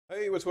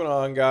Hey, what's going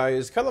on,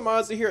 guys?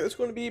 Kalamazi here. This is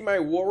going to be my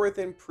War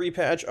Within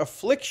pre-patch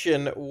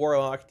Affliction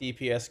Warlock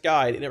DPS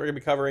guide, and we're going to be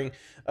covering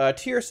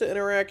tier set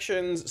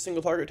interactions,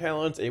 single target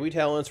talents, AOE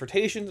talents,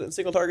 rotations, and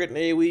single target and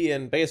AOE,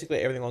 and basically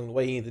everything along the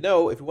way you need to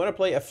know if you want to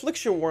play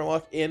Affliction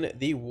Warlock in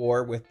the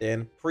War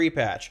Within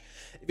pre-patch.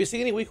 If you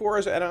see any weak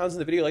wars or add-ons in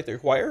the video you'd like to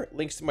acquire,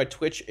 links to my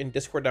Twitch and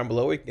Discord down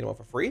below. You can get them all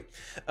for free.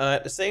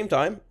 At the same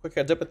time, quick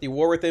heads up that the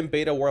War Within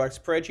beta Warlock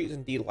spreadsheet is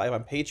indeed live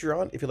on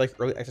Patreon if you'd like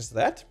early access to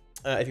that.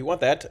 If you want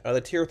that, the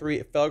tier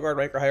 3 Felguard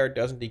rank or higher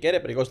does indeed get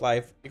it, but it goes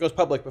live, it goes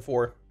public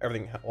before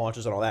everything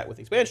launches and all that with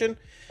the expansion.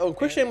 Oh, and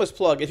quick shameless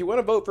plug, if you want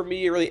to vote for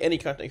me or really any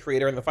content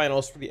creator in the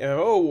finals for the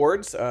MMO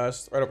awards,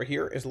 right over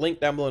here is linked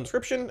down below in the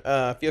description.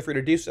 Feel free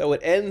to do so. It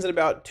ends in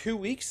about 2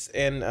 weeks,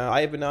 and I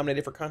have been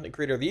nominated for Content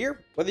Creator of the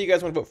Year. Whether you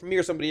guys want to vote for me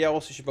or somebody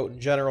else, you should vote in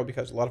general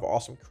because a lot of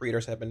awesome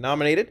creators have been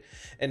nominated.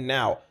 And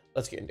now,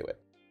 let's get into it.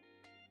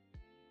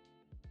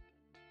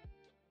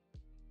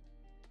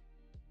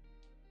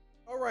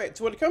 Alright,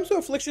 so when it comes to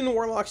Affliction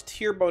Warlock's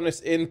tier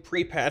bonus in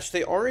pre-patch,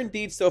 they are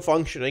indeed still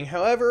functioning.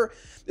 However,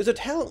 there's a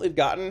talent we've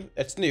gotten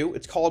that's new.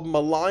 It's called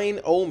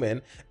Malign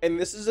Omen, and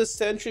this is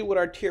essentially what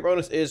our tier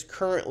bonus is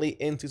currently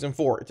in Season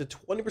 4. It's a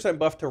 20%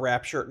 buff to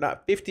Rapture,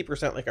 not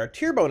 50% like our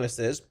tier bonus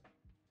is.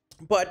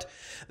 But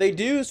they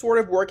do sort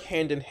of work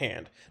hand in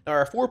hand. Now,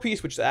 our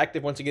 4-piece, which is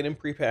active once again in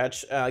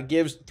pre-patch,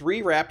 gives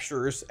 3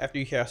 Raptures after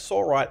you cast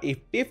Soul Rot, a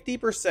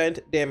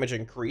 50% damage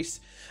increase.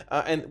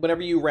 And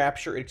whenever you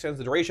Rapture, it extends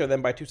the duration of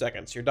them by 2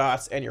 seconds, your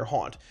dots and your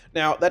haunt.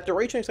 Now, that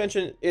duration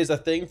extension is a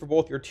thing for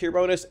both your tier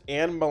bonus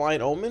and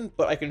Malign Omen,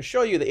 but I can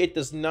show you that it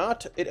does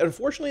not, it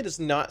unfortunately does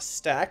not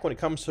stack when it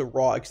comes to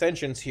raw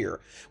extensions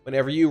here.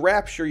 Whenever you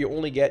Rapture, you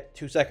only get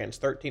 2 seconds,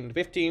 13 to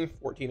 15,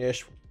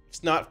 14-ish.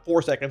 It's not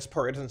 4 seconds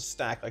per, it doesn't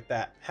stack like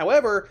that.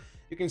 However,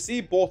 you can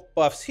see both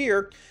buffs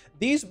here.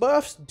 These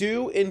buffs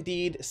do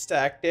indeed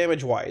stack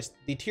damage-wise.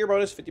 The tier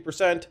bonus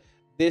 50%,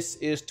 this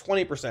is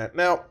 20%.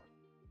 Now,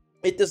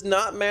 it does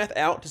not math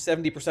out to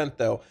 70%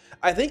 though.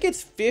 I think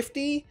it's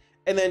 50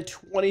 and then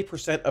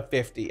 20% of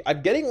 50.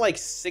 I'm getting like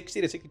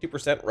 60 to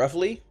 62%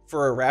 roughly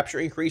for Rapture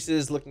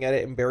increases, looking at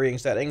it in varying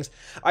settings.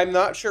 I'm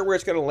not sure where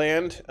it's going to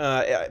land.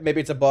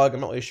 Maybe it's a bug, I'm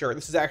not really sure.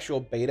 This is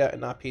actual beta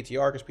and not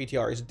PTR, because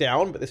PTR is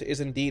down, but this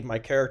is indeed my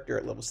character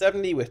at level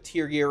 70 with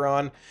tier gear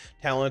on,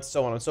 talents,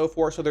 so on and so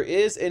forth. So there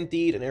is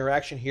indeed an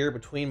interaction here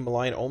between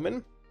Malign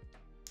Omen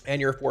and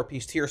your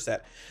 4-piece tier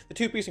set. The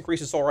 2-piece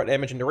increases Soul Rot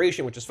damage and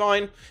duration, which is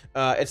fine.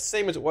 It's the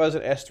same as it was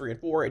in S3 and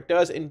 4. It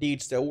does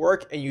indeed still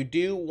work, and you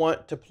do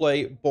want to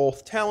play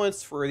both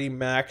talents for the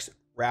max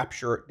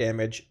Rapture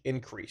damage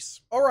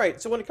increase. All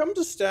right, so when it comes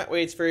to stat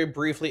weights, very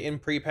briefly in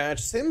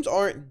pre-patch, sims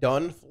aren't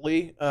done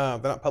fully. They're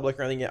not public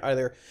or anything yet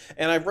either.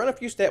 And I've run a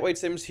few stat weight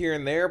sims here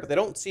and there, but they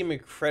don't seem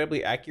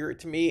incredibly accurate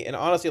to me. And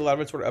honestly, a lot of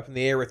it's sort of up in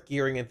the air with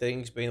gearing and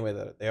things being the way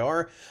that they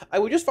are. I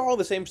would just follow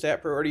the same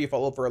stat priority you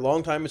followed for a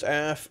long time as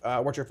AF,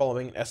 what you're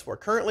following in S4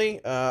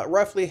 currently.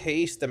 Roughly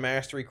haste, the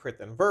mastery, crit,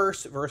 then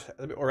verse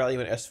a bit more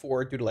value in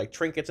S4 due to like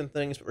trinkets and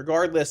things. But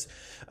regardless,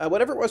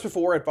 whatever it was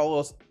before, it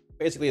follows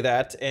basically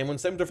that. And when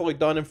sims are fully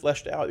done and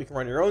fleshed out, you can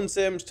run your own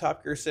sims,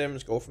 top gear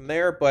sims, go from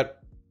there. But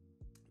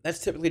that's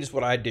typically just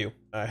what I do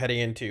heading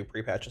into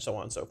pre-patch and so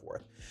on and so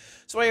forth.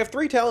 So I have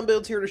 3 talent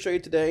builds here to show you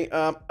today.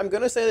 I'm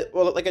gonna say,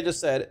 well, like I just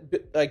said,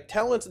 like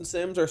talents and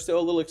sims are still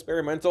a little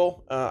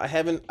experimental.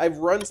 I've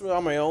run some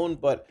on my own,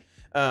 but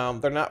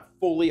they're not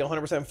fully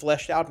 100%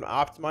 fleshed out and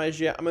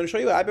optimized yet. I'm gonna show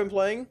you what I've been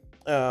playing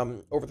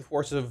over the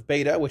course of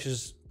beta, which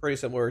is pretty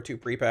similar to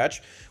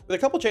pre-patch, with a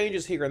couple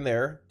changes here and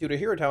there due to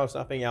hero talents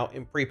not being out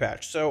in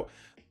pre-patch. So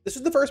this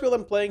is the first build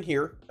I'm playing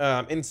here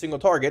in single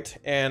target,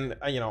 and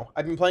you know,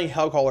 I've been playing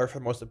Hellcaller for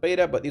most of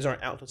beta, but these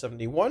aren't out until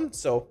 71,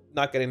 so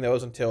not getting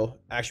those until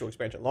actual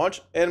expansion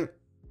launch. And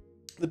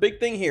the big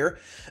thing here,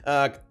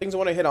 things I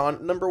want to hit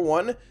on, number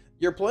 1,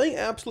 you're playing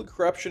Absolute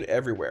Corruption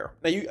everywhere.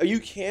 Now you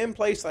can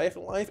play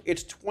Siphon Life.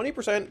 It's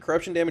 20%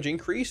 corruption damage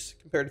increase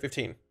compared to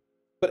 15,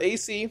 but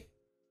AC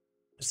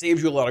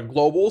saves you a lot of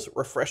globals,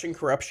 refreshing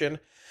corruption,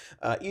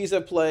 ease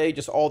of play,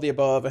 just all the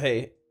above.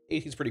 Hey,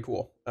 AC is pretty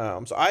cool.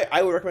 So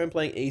I would recommend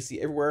playing AC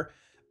everywhere.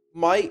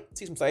 Might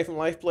see some Siphon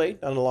Life play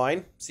down the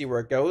line, see where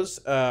it goes.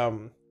 If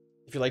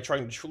you're like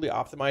trying to truly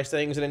optimize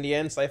things, and in the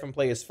end, Siphon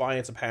play is fine.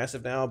 It's a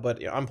passive now,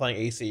 but yeah, I'm playing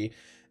AC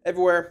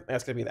everywhere, and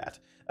that's gonna be that.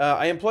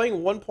 I am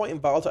playing 1 point in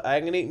Volatile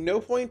Agony. No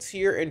points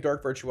here in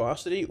Dark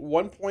Virtuosity.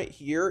 1 point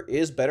here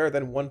is better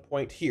than 1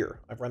 point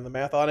here. I've run the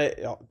math on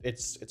it.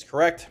 It's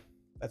correct.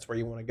 That's where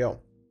you want to go.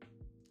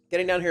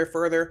 Getting down here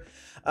further,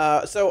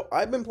 so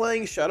I've been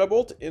playing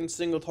Shadowbolt in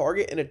single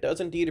target, and it does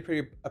indeed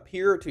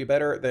appear to be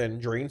better than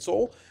Drain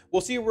Soul.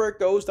 We'll see where it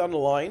goes down the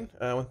line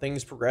when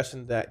things progress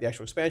in the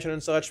actual expansion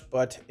and such,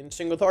 but in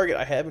single target,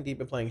 I have indeed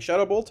been playing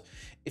Shadowbolt.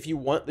 If you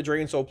want the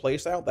Drain Soul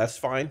playstyle, that's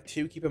fine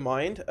too, keep in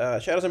mind.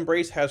 Shadow's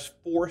Embrace has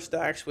 4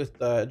 stacks with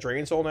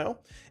Drain Soul now,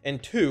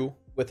 and 2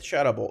 with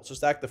Shadowbolt. So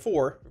stack the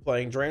 4 if you're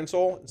playing Drain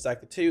Soul, and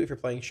stack the 2 if you're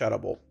playing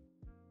Shadowbolt.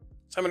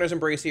 Summoner's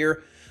Embrace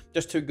here,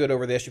 just too good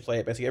over this. You play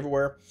it basically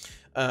everywhere.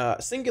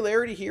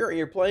 Singularity here, and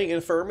you're playing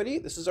Infirmity.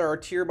 This is our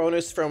tier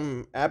bonus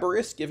from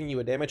Aberrus, giving you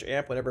a damage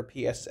amp whenever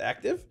PS is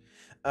active.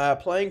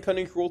 Playing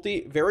Cunning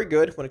Cruelty, very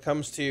good when it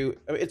comes to...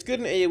 I mean, it's good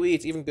in AoE,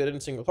 it's even good in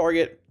single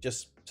target,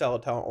 just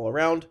solid talent all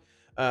around.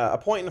 A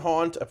point in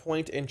Haunt, a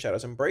point in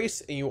Shadow's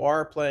Embrace, and you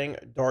are playing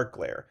Dark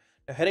Glare.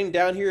 Now, heading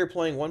down here, you're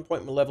playing 1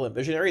 point Malevolent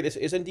Visionary. This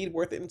is indeed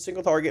worth it in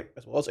single target,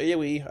 as well as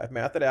AoE. I've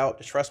mathed it out.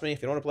 Just trust me,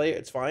 if you don't want to play it,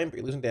 it's fine, but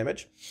you're losing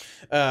damage.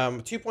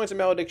 2 points in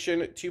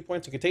Malediction, 2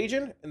 points in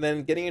Contagion, and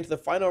then getting into the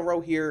final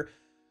row here,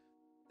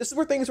 this is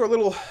where things are a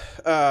little,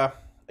 I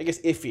guess,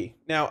 iffy.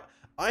 Now,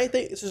 I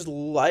think this is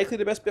likely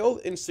the best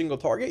build in single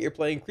target. You're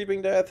playing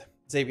Creeping Death,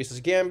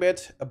 Xavius'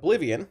 Gambit,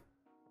 Oblivion,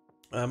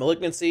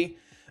 Malignancy,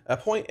 a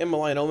point in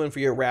Malign Omen for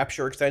your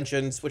Rapture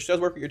extensions, which does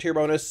work with your tier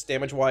bonus,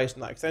 damage-wise,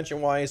 not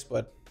extension-wise,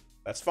 but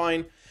that's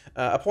fine.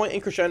 A point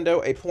in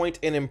Crescendo, a point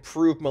in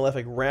Improved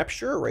Malefic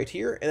Rapture right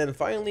here, and then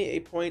finally a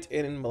point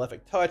in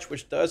Malefic Touch,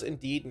 which does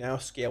indeed now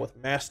scale with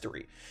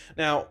Mastery.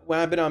 Now, when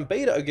I've been on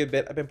beta a good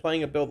bit, I've been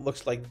playing a build that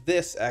looks like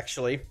this,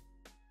 actually.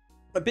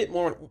 A bit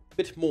more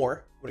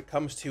when it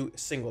comes to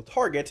single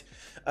target.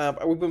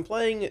 We've been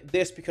playing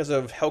this because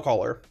of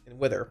Hellcaller and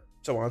Wither,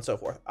 so on and so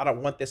forth. I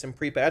don't want this in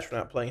pre-patch. We're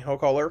not playing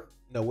Hellcaller,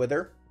 no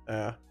Wither,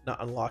 not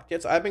unlocked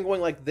yet. So I've been going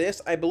like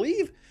this. I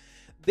believe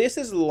this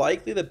is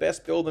likely the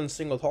best build in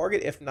single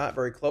target, if not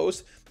very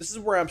close. This is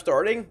where I'm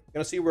starting.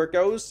 Gonna see where it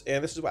goes,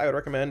 and this is why I would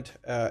recommend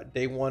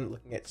day one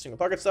looking at single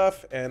target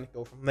stuff and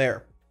go from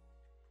there.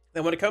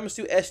 Now, when it comes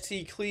to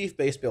ST Cleave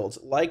based builds,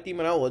 like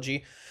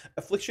Demonology,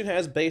 Affliction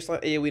has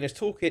baseline AoE in its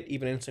toolkit,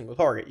 even in single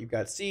target. You've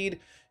got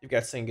Seed, you've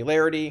got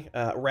Singularity,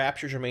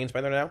 Rapture's your main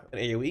spender now, and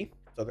AoE,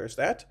 so there's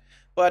that.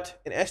 But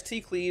in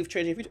ST Cleave,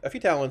 changing a few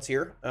talents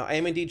here, I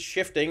am indeed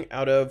shifting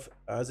out of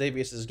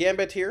Xavius'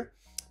 Gambit here,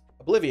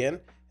 Oblivion,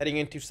 heading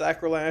into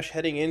Sacrilash,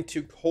 heading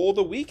into Cold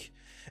a Week,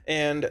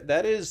 and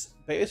that is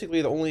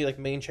basically the only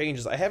main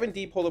changes. I have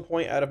indeed pulled a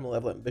point out of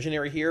Malevolent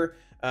Visionary here.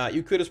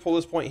 You could just pull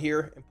this point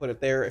here and put it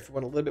there. If you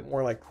want a little bit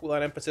more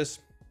cooldown emphasis,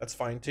 that's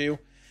fine too.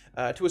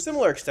 To a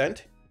similar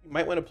extent, you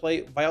might want to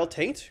play Vile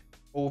Taint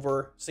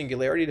over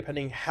Singularity,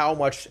 depending how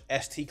much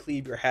ST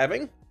Cleave you're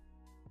having.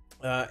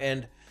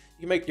 And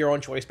you can make your own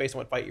choice based on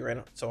what fight you're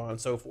in, so on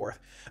and so forth.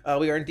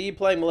 We are indeed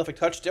playing Malefic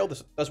Touch still.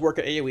 This does work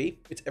at AoE.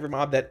 It's every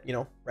mob that,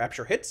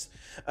 Rapture hits.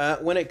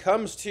 When it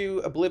comes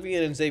to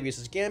Oblivion and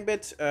Xavius'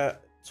 Gambit,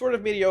 sort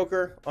of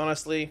mediocre,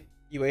 honestly.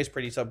 UA is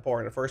pretty subpar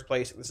in the first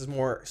place. This is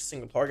more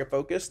single target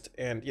focused,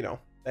 and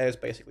that is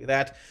basically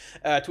that.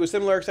 To a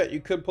similar extent,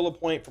 you could pull a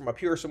point from up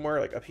here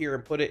somewhere, like up here,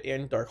 and put it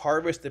in Dark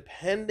Harvest,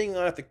 depending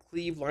on if the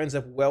Cleave lines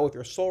up well with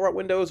your Soul Rot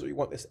windows, or you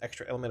want this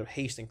extra element of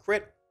haste and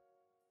crit.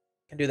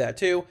 Can do that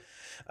too.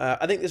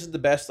 I think this is the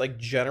best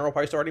general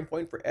price starting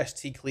point for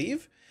ST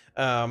Cleave.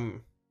 But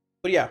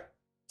yeah,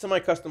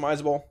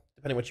 semi-customizable,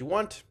 depending what you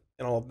want,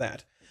 and all of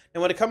that.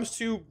 And when it comes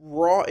to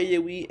raw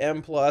AoE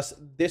M+,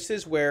 this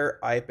is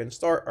where I've been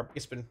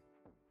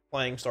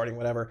playing, starting,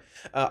 whatever.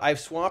 I've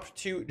swapped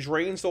to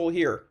Drain Soul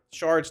here,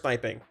 Shard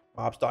Sniping,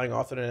 mobs dying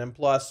often in M+,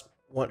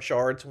 want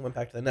shards, and went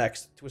back to the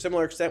next. To a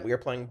similar extent, we are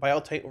playing Vile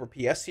Taint over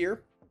PS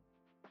here,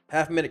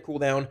 half-minute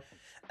cooldown,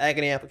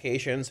 Agony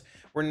applications.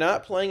 We're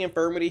not playing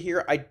Infirmity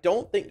here. I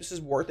don't think this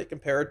is worth it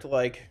compared to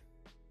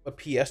what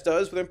PS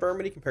does with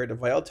Infirmity compared to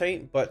Vile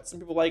Taint, but some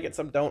people like it,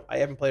 some don't. I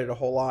haven't played it a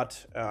whole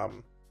lot.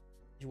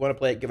 If you want to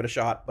play it, give it a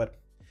shot, but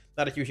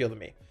not a huge deal to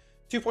me.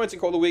 2 points in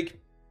Cold a Week,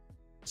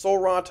 Soul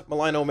Rot,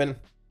 Malign Omen,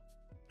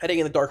 heading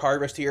in the Dark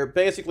Harvest here.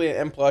 Basically, at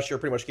M+, you're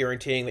pretty much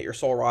guaranteeing that your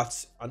Soul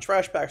Rots on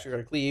trash packs are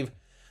going to cleave.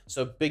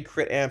 So big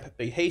crit amp,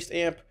 big haste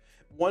amp.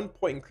 1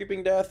 point in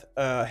Creeping Death,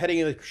 heading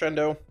into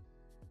Crescendo,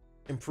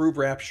 Improved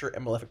Rapture,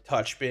 and Malefic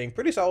Touch being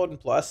pretty solid in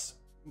plus.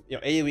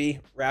 AoE,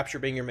 Rapture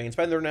being your main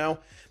spender now.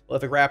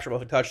 Malefic Rapture,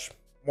 Malefic Touch,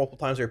 multiple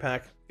times in your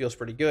pack, feels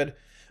pretty good.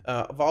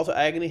 Volatile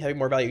Agony having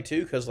more value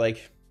too, because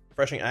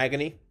refreshing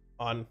Agony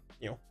on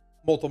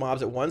multiple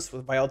mobs at once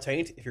with Vile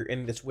Taint, if you're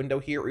in this window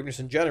here, or even just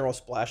in general,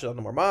 splash it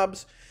onto more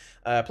mobs.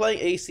 Playing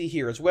AC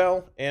here as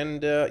well,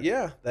 and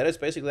yeah, that is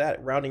basically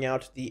that, rounding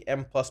out the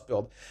M+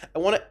 build. I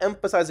want to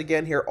emphasize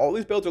again here, all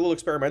these builds are a little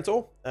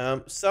experimental.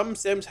 Some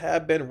sims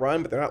have been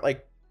run, but they're not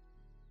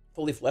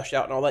fully fleshed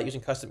out and all that,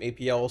 using custom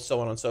APLs, so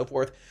on and so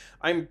forth.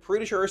 I'm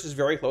pretty sure this is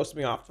very close to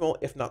being optimal,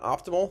 if not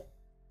optimal,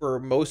 for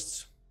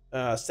most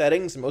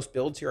settings and most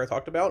builds here I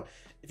talked about.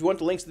 If you want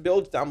the links to the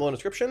builds, down below in the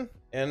description.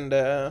 And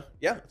yeah,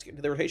 let's get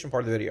into the rotation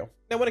part of the video.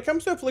 Now, when it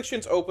comes to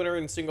Affliction's opener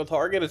and single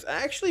target, it's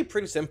actually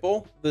pretty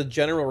simple. The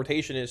general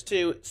rotation is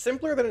too.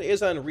 Simpler than it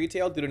is on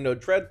retail due to no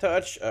Dread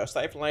Touch.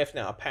 Siphon Life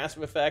now a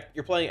passive effect.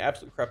 You're playing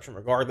Absolute Corruption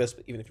regardless,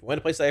 but even if you want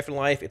to play Siphon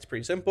Life, it's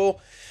pretty simple.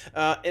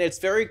 And it's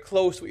very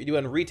close to what you do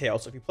on retail.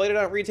 So if you played it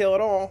on retail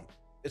at all,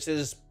 this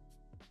is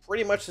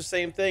pretty much the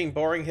same thing,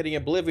 barring hitting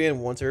Oblivion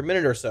once every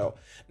minute or so.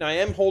 Now, I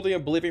am holding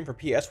Oblivion for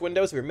PS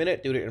windows every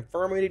minute due to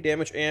Infirmity,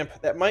 damage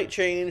amp. That might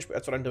change, but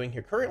that's what I'm doing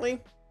here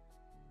currently.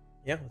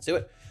 Yeah, let's do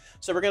it.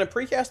 So we're going to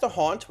precast a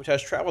Haunt, which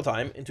has travel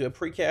time, into a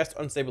precast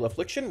Unstable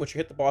Affliction, which you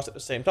hit the boss at the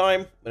same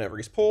time whenever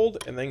he's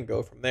pulled, and then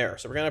go from there.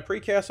 So we're going to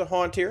precast a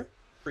Haunt here.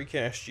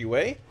 Precast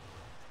UA,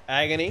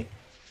 Agony,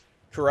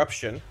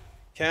 Corruption,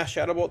 cast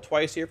Shadow Bolt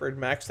twice here for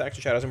max stacks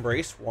of Shadow's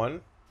Embrace.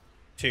 1,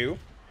 2,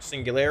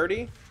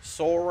 Singularity,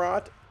 Soul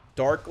Rot,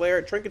 Dark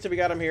Glare, Trinkets if you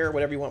got them here,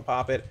 whatever you want,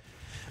 pop it.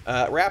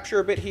 Rapture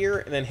a bit here,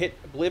 and then hit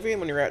Oblivion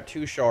when you're at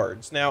 2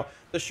 shards. Now,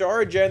 the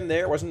shard gen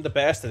there wasn't the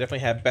best. I definitely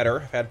had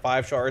better. I've had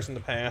 5 shards in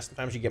the past.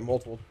 Sometimes you get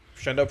multiple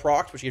Crescendo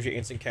procs, which gives you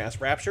instant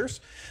cast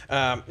Raptures.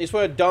 You just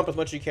want to dump as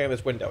much as you can in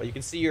this window. You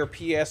can see your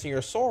PS and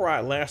your Soul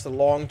Rot last a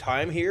long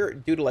time here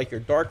due to like your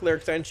Dark Glare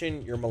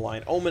extension, your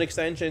Malign Omen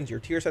extensions, your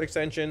tier set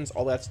extensions,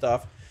 all that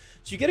stuff.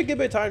 So you get a good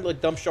bit of time to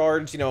like dump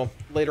shards, you know,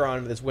 later on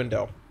in this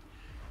window.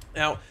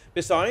 Now,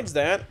 besides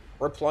that,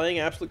 we're playing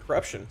Absolute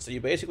Corruption. So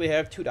you basically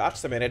have 2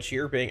 dots to manage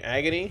here, being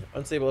Agony,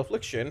 Unstable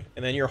Affliction,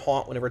 and then your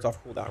Haunt whenever it's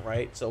off cooldown,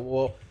 right? So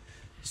we'll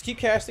just keep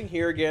casting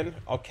here again.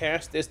 I'll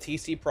cast this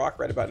TC proc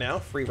right about now.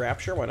 Free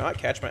Rapture, why not?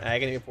 Catch my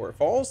Agony before it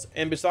falls.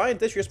 And besides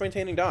this, you're just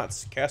maintaining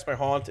dots. Cast my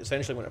Haunt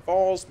essentially when it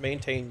falls,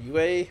 maintain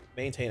UA,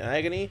 maintain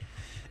Agony,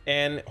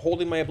 and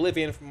holding my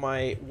Oblivion for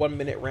my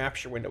 1-minute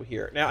Rapture window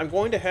here. Now, I'm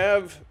going to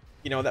have,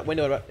 you know, that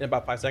window in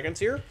about 5 seconds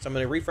here. So I'm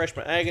going to refresh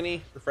my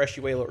Agony, refresh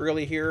UA a little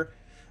early here.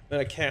 I'm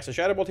going to cast a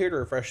Shadow Bolt here to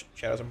refresh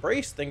Shadow's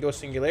Embrace, then go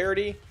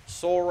Singularity,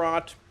 Soul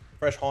Rot,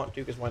 refresh Haunt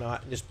too, because why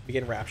not, and just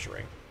begin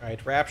Rapturing.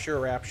 Right, Rapture,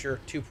 Rapture,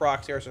 2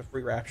 procs there, so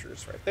 3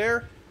 Raptures right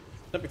there.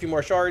 Dump a few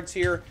more shards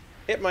here,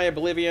 hit my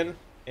Oblivion,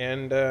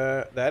 and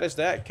that is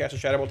that. Cast a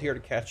Shadow Bolt here to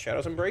cast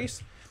Shadow's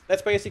Embrace.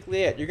 That's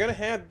basically it. You're going to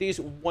have these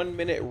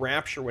 1-minute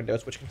Rapture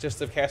windows, which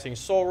consist of casting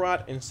Soul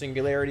Rot and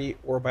Singularity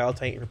or Vile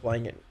Taint if you're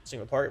playing it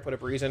single target for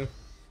whatever reason.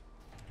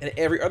 And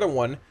every other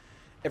one,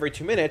 every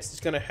 2 minutes, it's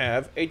going to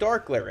have a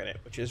Dark Glare in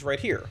it, which is right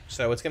here.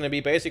 So it's going to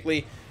be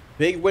basically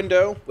big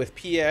window with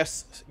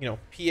PS, you know,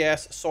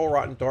 PS, Soul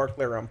Rot, and Dark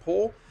Glare on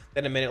pull.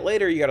 Then a minute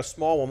later, you got a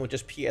small one with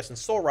just PS and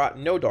Soul Rot,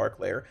 no Dark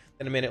Glare.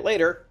 Then a minute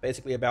later,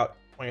 basically about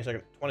 20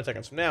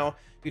 seconds from now,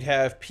 you'd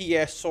have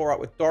PS, Soul Rot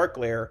with Dark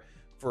Glare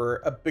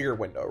for a bigger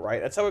window, right?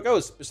 That's how it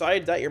goes.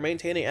 Besides that, you're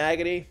maintaining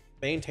Agony,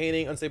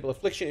 maintaining Unstable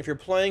Affliction. If you're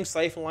playing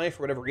Siphon Life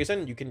for whatever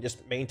reason, you can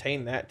just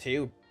maintain that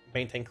too.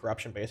 Maintain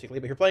Corruption, basically.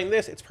 But if you're playing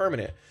this, it's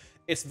permanent.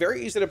 It's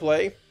very easy to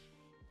play,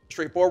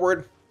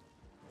 straightforward,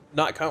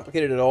 not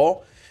complicated at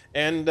all,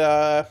 and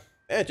yeah,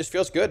 it just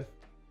feels good.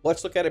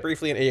 Let's look at it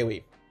briefly in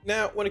AOE.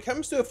 Now, when it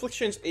comes to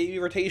Affliction's AOE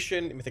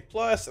Rotation, Mythic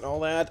Plus, and all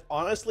that,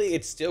 honestly,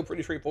 it's still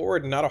pretty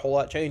straightforward, not a whole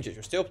lot changes.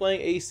 You're still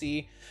playing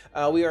AC.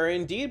 We are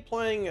indeed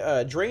playing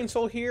Drain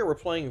Soul here, we're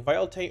playing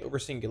Vile Taint over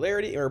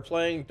Singularity, and we're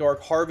playing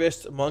Dark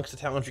Harvest amongst the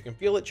talents you can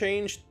feel it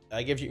changed,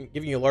 giving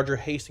you a larger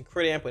haste and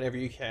crit amp whenever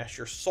you cast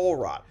your Soul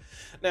Rot.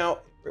 Now,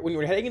 when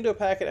you're heading into a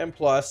pack at M+,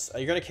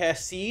 you're going to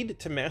cast Seed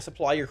to mass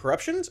apply your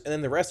corruptions, and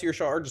then the rest of your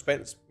shards are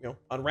spent, you know,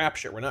 on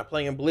Rapture. We're not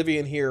playing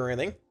Oblivion here or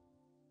anything.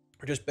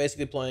 We're just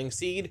basically playing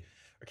Seed,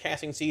 or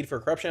casting Seed for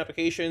corruption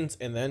applications,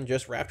 and then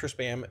just Rapture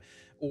spam,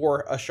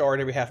 or a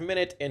shard every half a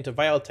minute into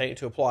Vile Taint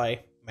to apply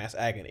mass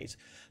agonies.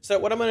 So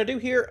what I'm going to do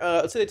here,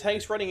 let's say the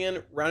tank's running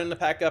in, rounding the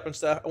pack up and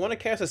stuff. I want to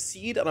cast a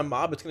Seed on a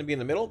mob that's going to be in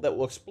the middle that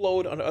will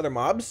explode onto other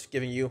mobs,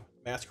 giving you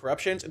mass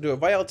corruptions, and do a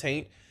Vile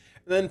Taint.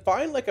 And then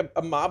find like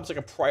a mob's like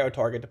a prio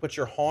target to put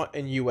your Haunt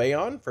and UA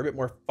on for a bit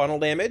more funnel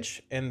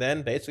damage, and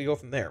then basically go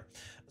from there.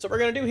 So what we're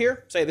going to do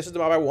here, say this is the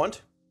mob I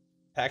want.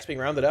 Pack's being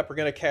rounded up. We're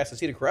going to cast a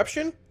Seed of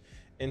Corruption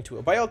into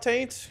a Vile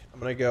Taint. I'm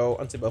going to go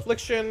Unstable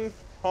Affliction,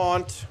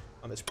 Haunt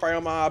on this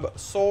prio mob,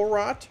 Soul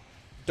Rot,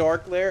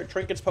 Dark Glare,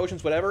 Trinkets,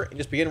 Potions, whatever, and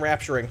just begin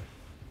Rapturing.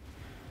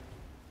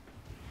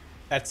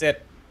 That's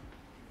it.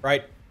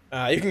 Right?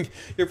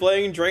 You're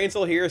playing Drain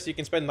Soul here, so you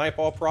can spend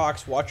Nightfall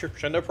procs, watch your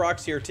Crescendo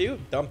procs here too,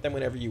 dump them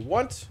whenever you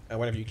want,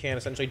 whenever you can,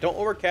 essentially. Don't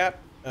overcap,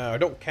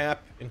 don't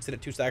cap, and sit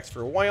at 2 stacks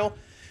for a while.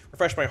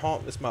 Refresh my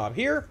Haunt this mob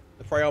here,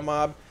 the Prio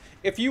mob.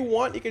 If you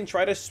want, you can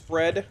try to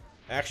spread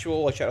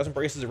actual like Shadow's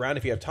Embraces around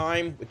if you have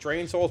time with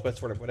Drain Souls, but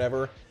sort of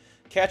whatever.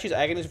 Catch these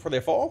Agonies before they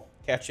fall,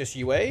 catch this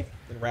UA,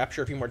 then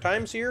Rapture a few more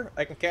times here.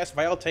 I can cast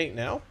Vile Taint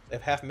now. I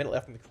have half a minute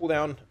left in the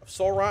cooldown of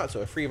Soul Rot,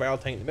 so a free Vile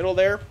Taint in the middle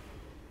there.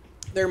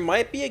 There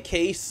might be a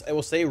case, I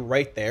will say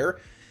right there,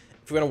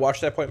 if you're going to watch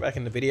that point back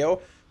in the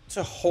video,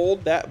 to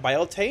hold that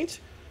Vile Taint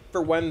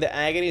for when the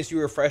Agonies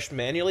you refresh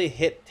manually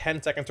hit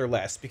 10 seconds or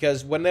less.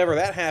 Because whenever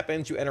that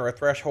happens, you enter a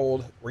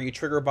threshold where you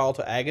trigger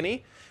Volatile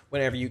Agony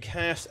whenever you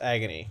cast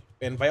Agony.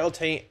 And Vile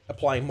Taint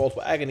applying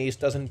multiple Agonies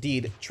does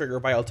indeed trigger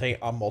Vile Taint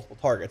on multiple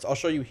targets. I'll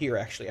show you here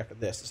actually after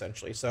this,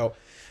 essentially. So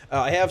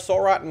I have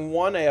Soul Rot in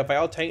 1, I have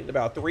Vile Taint in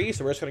about 3,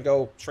 so we're just going to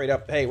go straight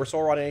up. Hey, we're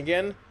Soul Rotting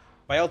again.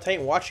 Vile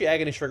Taint, watch the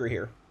Agony trigger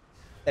here.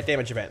 That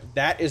damage event.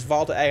 That is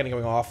Volatile Agony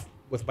going off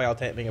with Vile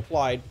Taint being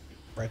applied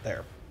right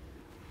there.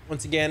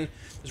 Once again,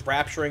 just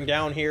Rapturing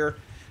down here,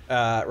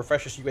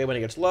 refresh this UA when it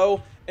gets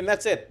low, and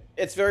that's it.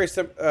 It's very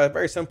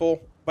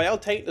simple. Vile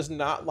Taint does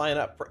not line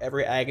up for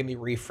every Agony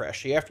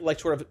refresh. You have to like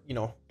sort of, you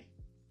know,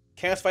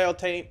 cast Vile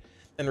Taint,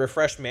 then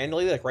refresh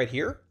manually, like right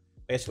here,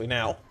 basically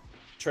now,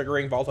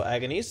 triggering Volatile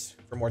Agonies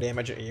for more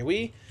damage at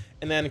AOE,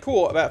 and then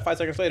cool, about 5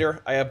 seconds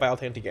later, I have Vile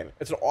Taint again.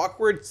 It's an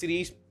awkward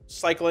CD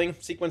cycling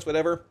sequence,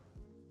 whatever.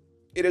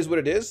 It is what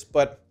it is,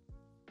 but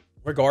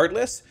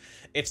regardless,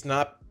 it's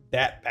not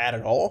that bad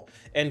at all.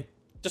 And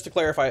just to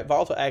clarify,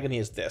 Volatile Agony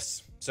is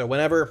this. So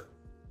whenever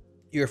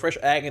you refresh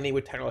Agony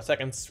with 10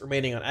 seconds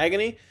remaining on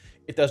Agony,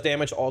 it does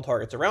damage to all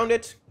targets around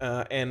it,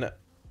 and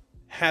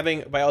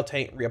having Vile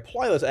Taint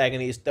reapply those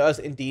agonies does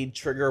indeed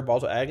trigger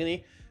Volatile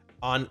Agony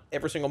on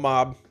every single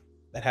mob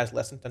that has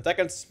less than 10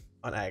 seconds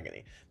on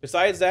Agony.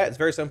 Besides that, it's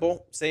very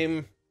simple.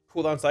 Same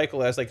cooldown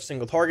cycle as like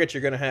single targets.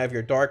 You're going to have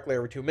your Dark Lair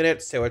every 2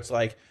 minutes, so it's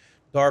like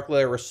Dark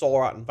Lair, Soul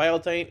Rot, and Vile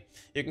Taint.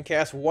 You can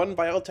cast one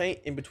Vile Taint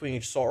in between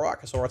each Soul Rot,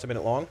 because Soul Rot's a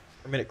minute long,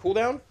 or minute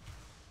cooldown,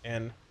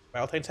 and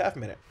Vile Taint's half a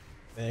minute.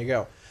 There you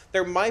go.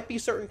 There might be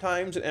certain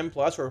times in M+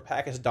 where a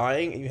pack is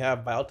dying and you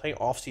have Vile Taint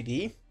off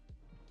CD,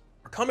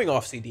 or coming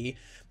off CD,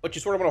 but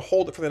you sort of want to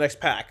hold it for the next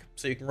pack.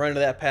 So you can run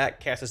into that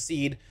pack, cast a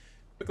seed,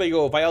 quickly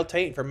go Vile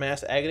Taint for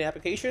mass agony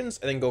applications,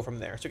 and then go from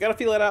there. So you got to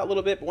feel that out a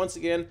little bit, but once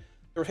again,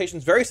 the rotation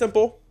is very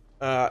simple,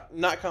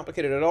 not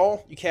complicated at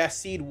all. You cast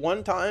seed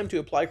one time to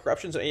apply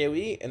corruptions in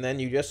AOE, and then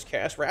you just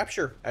cast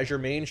Rapture as your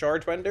main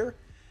charge bender,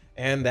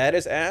 and that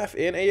is AF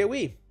in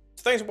AOE.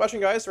 So thanks for watching,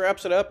 guys. That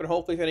wraps it up, and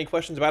hopefully if you have any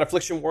questions about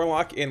Affliction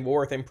Warlock in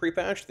War Within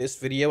pre-patch, this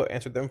video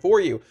answered them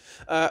for you.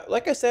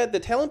 Like I said, the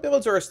talent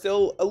builds are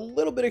still a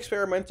little bit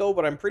experimental,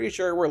 but I'm pretty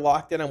sure we're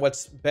locked in on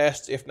what's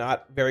best, if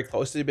not very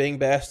close to being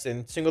best,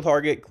 in single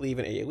target, Cleave,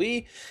 and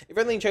AoE. If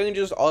anything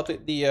changes, I'll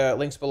update the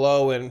links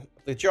below and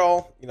update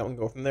y'all, you know, and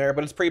go from there.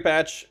 But it's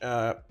pre-patch.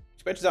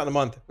 Expansion's out in a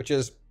month, which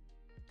is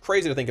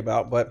crazy to think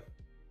about, but,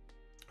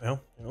 well,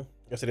 you know,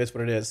 I guess it is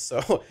what it is.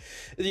 So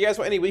if you guys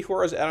want any Week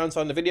Horrors add-ons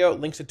on the video,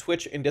 links to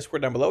Twitch and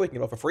Discord down below. You can get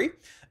it all for free.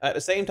 At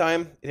the same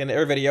time, at the end of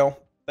every video,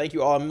 thank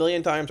you all a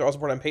million times for all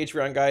support on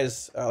Patreon,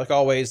 guys. Like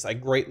always, I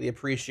greatly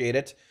appreciate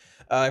it.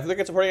 If you're looking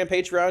at supporting on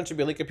Patreon, there should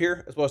be a link up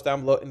here, as well as down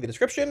below in the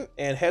description.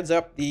 And heads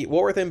up, the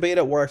War Within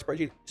Beta Warlock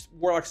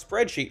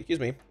Spreadsheet, excuse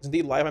me, is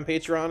indeed live on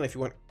Patreon if you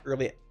want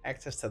early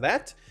access to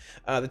that.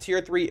 The Tier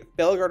 3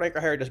 Bellegarde Anchor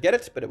Hire does get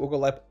it, but it will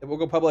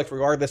go public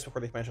regardless before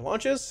the expansion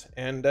launches.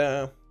 And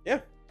yeah.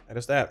 That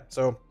is that.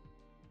 So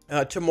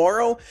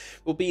tomorrow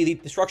will be the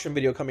destruction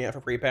video coming out for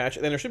pre-patch,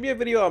 and then there should be a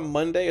video on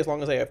Monday as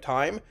long as I have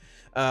time,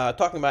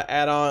 talking about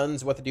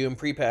add-ons, what to do in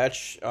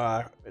pre-patch,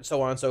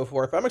 so on and so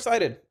forth. I'm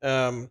excited.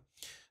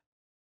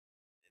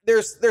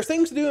 There's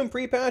things to do in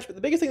pre-patch, but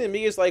the biggest thing to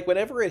me is like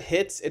whenever it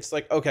hits, it's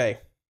like, okay,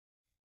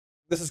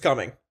 this is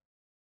coming.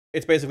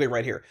 It's basically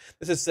right here.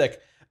 This is sick.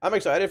 I'm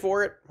excited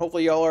for it.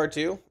 Hopefully y'all are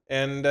too.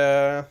 And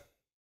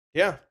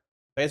yeah,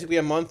 basically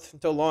a month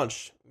until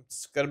launch.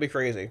 It's gonna be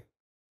crazy.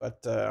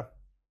 But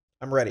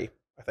I'm ready,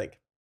 I think.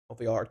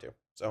 Hopefully y'all are too.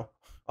 So,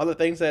 other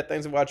things,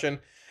 thanks for watching,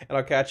 and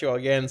I'll catch you all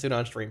again soon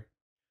on stream.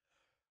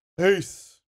 Peace.